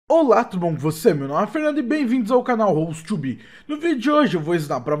Olá, tudo bom com você? Meu nome é Fernando e bem-vindos ao canal HostTube. No vídeo de hoje eu vou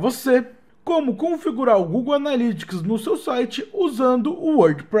ensinar para você como configurar o Google Analytics no seu site usando o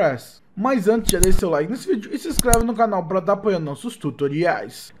WordPress. Mas antes, já deixe seu like nesse vídeo e se inscreve no canal para estar apoiando nossos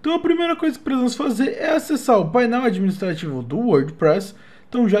tutoriais. Então a primeira coisa que precisamos fazer é acessar o painel administrativo do WordPress.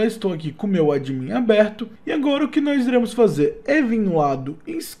 Então já estou aqui com o meu admin aberto. E agora o que nós iremos fazer é vir no lado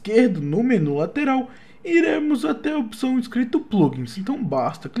esquerdo, no menu lateral, e iremos até a opção escrito plugins. Então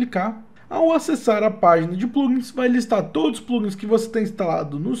basta clicar. Ao acessar a página de plugins, vai listar todos os plugins que você tem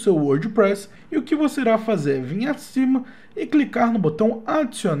instalado no seu WordPress. E o que você irá fazer é vir acima e clicar no botão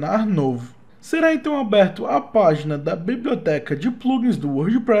adicionar novo. Será então aberto a página da biblioteca de plugins do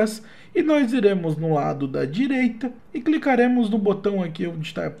WordPress e nós iremos no lado da direita e clicaremos no botão aqui onde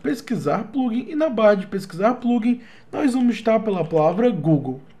está pesquisar plugin e na barra de pesquisar plugin nós vamos estar pela palavra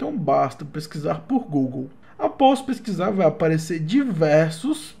Google. Então basta pesquisar por Google. Após pesquisar vai aparecer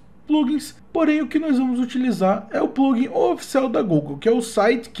diversos plugins, porém o que nós vamos utilizar é o plugin oficial da Google, que é o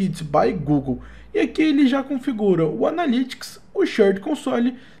Site by Google. E aqui ele já configura o Analytics, o Shared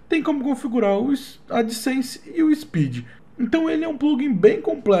Console, tem como configurar o AdSense e o Speed. Então ele é um plugin bem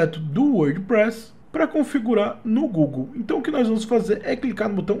completo do WordPress para configurar no Google. Então o que nós vamos fazer é clicar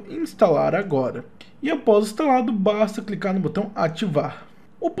no botão instalar agora. E após instalado, basta clicar no botão ativar.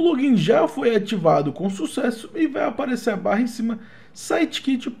 O plugin já foi ativado com sucesso e vai aparecer a barra em cima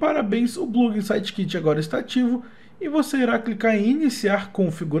SiteKit, parabéns, o plugin SiteKit agora está ativo e você irá clicar em iniciar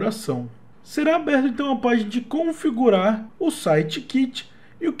configuração. Será aberta então a página de configurar o SiteKit.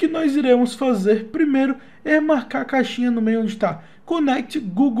 E o que nós iremos fazer primeiro é marcar a caixinha no meio onde está Connect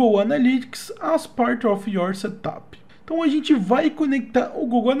Google Analytics as part of your setup. Então a gente vai conectar o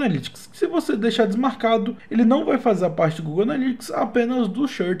Google Analytics. Se você deixar desmarcado, ele não vai fazer a parte do Google Analytics, apenas do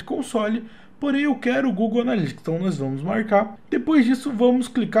Shared Console. Porém eu quero o Google Analytics, então nós vamos marcar. Depois disso vamos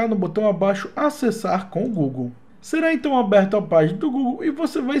clicar no botão abaixo acessar com o Google. Será então aberta a página do Google e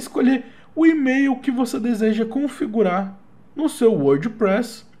você vai escolher o e-mail que você deseja configurar no seu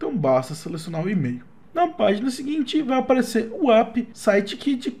WordPress, então basta selecionar o e-mail. Na página seguinte vai aparecer o app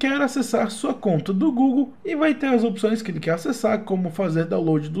SiteKit quer acessar sua conta do Google e vai ter as opções que ele quer acessar, como fazer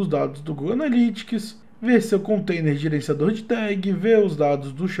download dos dados do Google Analytics, ver seu container gerenciador de tag, ver os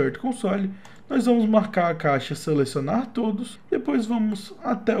dados do Shared Console. Nós vamos marcar a caixa selecionar todos, depois vamos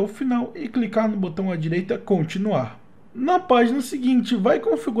até o final e clicar no botão à direita continuar. Na página seguinte vai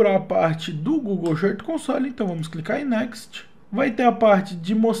configurar a parte do Google Shared Console, então vamos clicar em Next. Vai ter a parte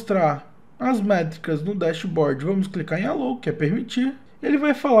de mostrar as métricas no dashboard, vamos clicar em Allow, que é permitir. Ele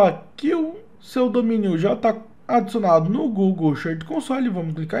vai falar que o seu domínio já está adicionado no Google Shared Console,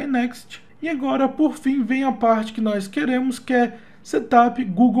 vamos clicar em Next. E agora por fim vem a parte que nós queremos, que é Setup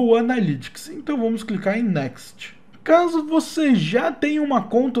Google Analytics, então vamos clicar em Next. Caso você já tenha uma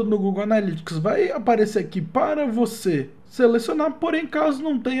conta no Google Analytics, vai aparecer aqui para você selecionar, porém caso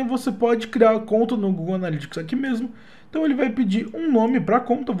não tenha, você pode criar a conta no Google Analytics aqui mesmo. Então ele vai pedir um nome para a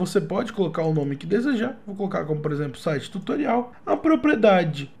conta, você pode colocar o nome que desejar, vou colocar como por exemplo site tutorial. A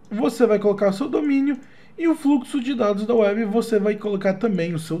propriedade, você vai colocar o seu domínio e o fluxo de dados da web, você vai colocar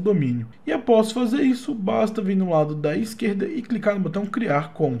também o seu domínio. E após fazer isso, basta vir no lado da esquerda e clicar no botão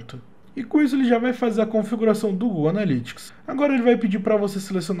criar conta. E com isso ele já vai fazer a configuração do Google Analytics. Agora ele vai pedir para você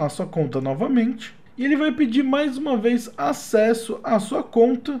selecionar sua conta novamente. E ele vai pedir mais uma vez acesso à sua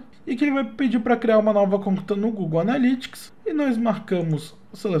conta. E que ele vai pedir para criar uma nova conta no Google Analytics. E nós marcamos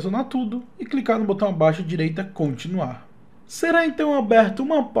selecionar tudo e clicar no botão abaixo à direita continuar. Será então aberta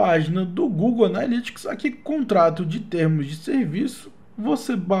uma página do Google Analytics, aqui contrato de termos de serviço.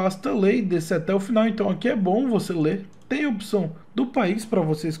 Você basta ler e descer até o final, então aqui é bom você ler. Tem a opção do país para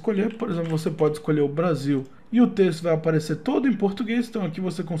você escolher, por exemplo, você pode escolher o Brasil e o texto vai aparecer todo em português, então aqui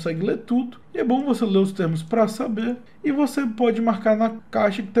você consegue ler tudo. E é bom você ler os termos para saber. E você pode marcar na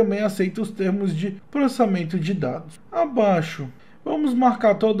caixa que também aceita os termos de processamento de dados. Abaixo, vamos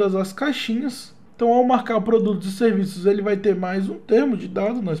marcar todas as caixinhas. Então ao marcar produtos e serviços, ele vai ter mais um termo de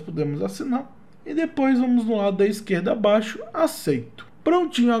dados, nós podemos assinar. E depois vamos no lado da esquerda abaixo, aceito.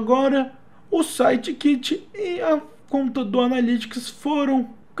 Prontinho agora, o SiteKit e a conta do Analytics foram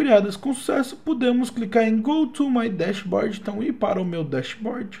criadas com sucesso. Podemos clicar em Go to my dashboard, então ir para o meu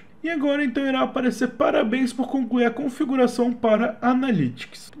dashboard. E agora então irá aparecer parabéns por concluir a configuração para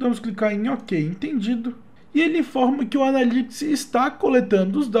Analytics. Podemos clicar em OK, entendido. E ele informa que o Analytics está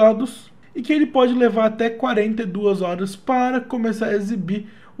coletando os dados e que ele pode levar até 42 horas para começar a exibir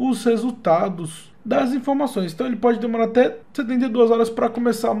os resultados das informações. Então ele pode demorar até 72 horas para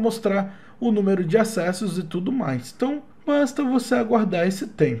começar a mostrar o número de acessos e tudo mais. Então basta você aguardar esse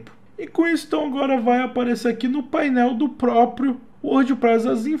tempo. E com isso então agora vai aparecer aqui no painel do próprio o WordPress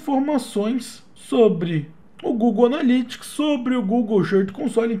as informações sobre o Google Analytics, sobre o Google Search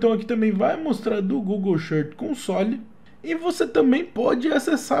Console. Então aqui também vai mostrar do Google Search Console. E você também pode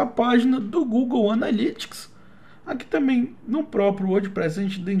acessar a página do Google Analytics. Aqui também no próprio WordPress, a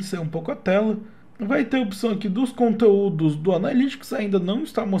gente descer um pouco a tela, vai ter a opção aqui dos conteúdos do Analytics. Ainda não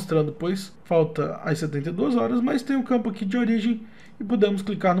está mostrando, pois falta as 72 horas, mas tem o campo aqui de origem e podemos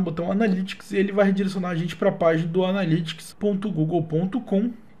clicar no botão Analytics e ele vai redirecionar a gente para a página do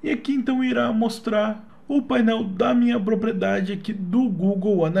analytics.google.com. E aqui então irá mostrar o painel da minha propriedade aqui do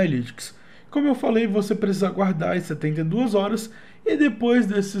Google Analytics. Como eu falei, você precisa aguardar as 72 horas e depois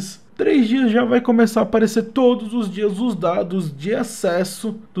desses 3 dias já vai começar a aparecer todos os dias os dados de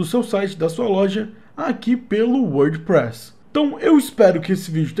acesso do seu site, da sua loja, aqui pelo WordPress. Então eu espero que esse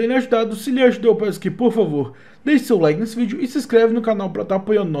vídeo tenha ajudado. Se lhe ajudou, eu peço que, por favor, deixe seu like nesse vídeo e se inscreve no canal para estar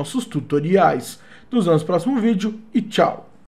apoiando nossos tutoriais. Nos vemos no próximo vídeo e tchau!